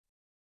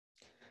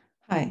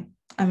Hi,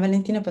 I'm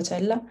Valentina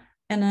Pacella,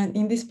 and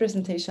in this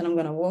presentation, I'm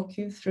going to walk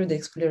you through the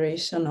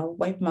exploration of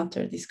white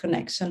matter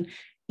disconnection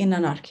in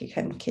anarchic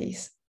hand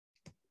case.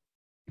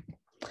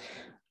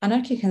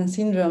 Anarchic hand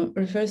syndrome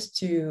refers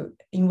to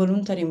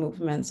involuntary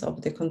movements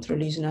of the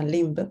contra-lesional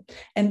limb,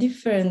 and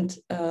different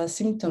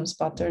symptoms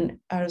patterns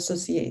are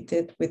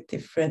associated with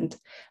different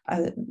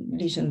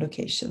lesion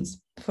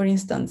locations. For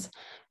instance,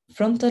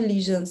 frontal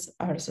lesions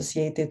are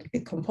associated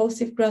with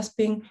compulsive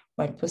grasping,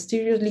 while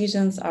posterior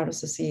lesions are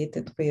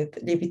associated with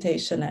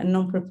levitation and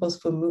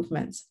non-purposeful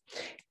movements.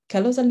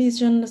 Callosal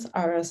lesions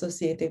are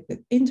associated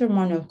with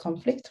intermanual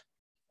conflict,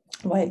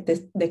 while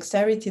the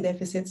dexterity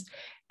deficits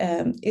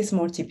is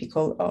more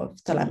typical of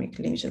thalamic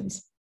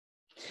lesions.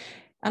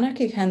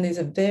 Anarchic hand is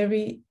a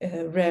very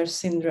rare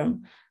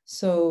syndrome,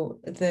 so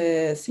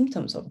the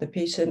symptoms of the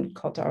patient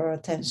caught our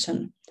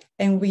attention,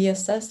 and we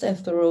assessed a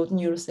thorough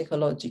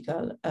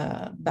neuropsychological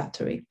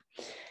battery.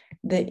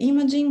 The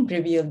imaging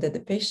revealed that the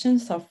patient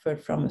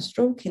suffered from a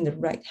stroke in the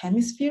right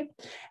hemisphere,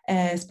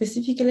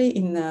 specifically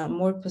in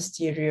more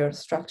posterior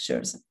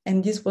structures,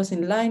 and this was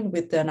in line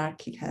with the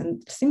anarchic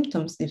hand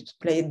symptoms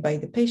displayed by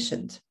the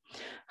patient.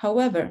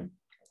 However,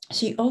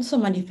 she also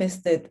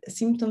manifested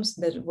symptoms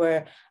that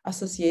were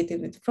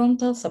associated with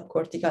frontal,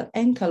 subcortical,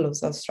 and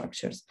callosal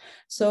structures.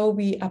 So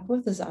we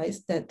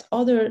hypothesized that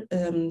other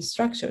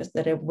structures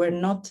that were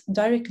not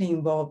directly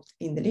involved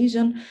in the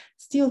lesion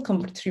still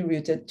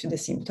contributed to the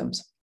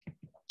symptoms.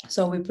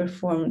 So we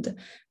performed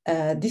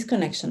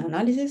disconnection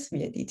analysis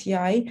via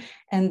DTI,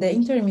 and the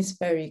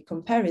interhemispheric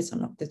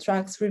comparison of the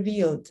tracts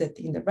revealed that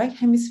in the right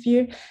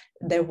hemisphere,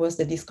 there was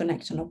the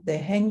disconnection of the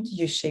hand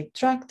U-shaped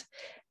tract,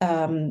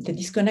 the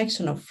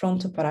disconnection of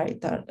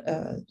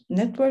frontoparietal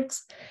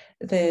networks,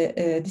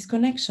 the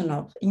disconnection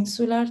of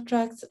insular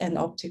tracts and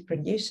optic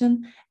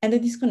radiation, and the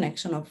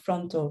disconnection of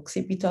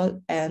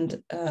fronto-occipital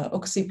and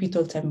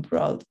occipital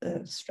temporal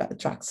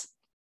tracts.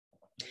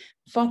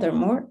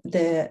 Furthermore,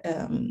 the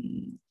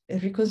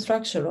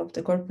reconstruction of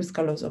the corpus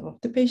callosum of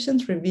the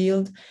patient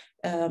revealed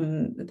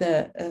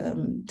the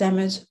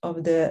damage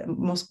of the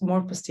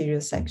more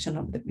posterior section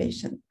of the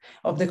patient,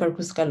 of the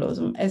corpus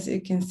callosum, as you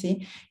can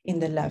see in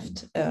the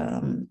left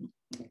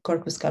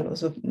corpus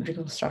callosum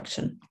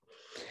reconstruction.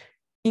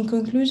 In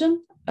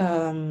conclusion,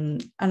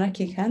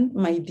 anarchic hand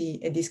might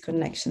be a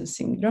disconnection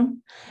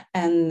syndrome,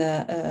 and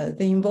the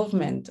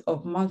involvement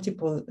of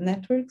multiple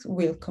networks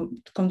will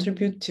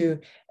contribute to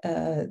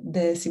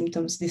the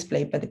symptoms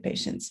displayed by the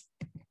patients.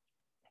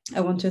 I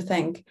want to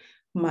thank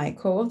my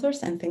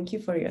co-authors and thank you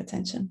for your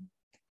attention.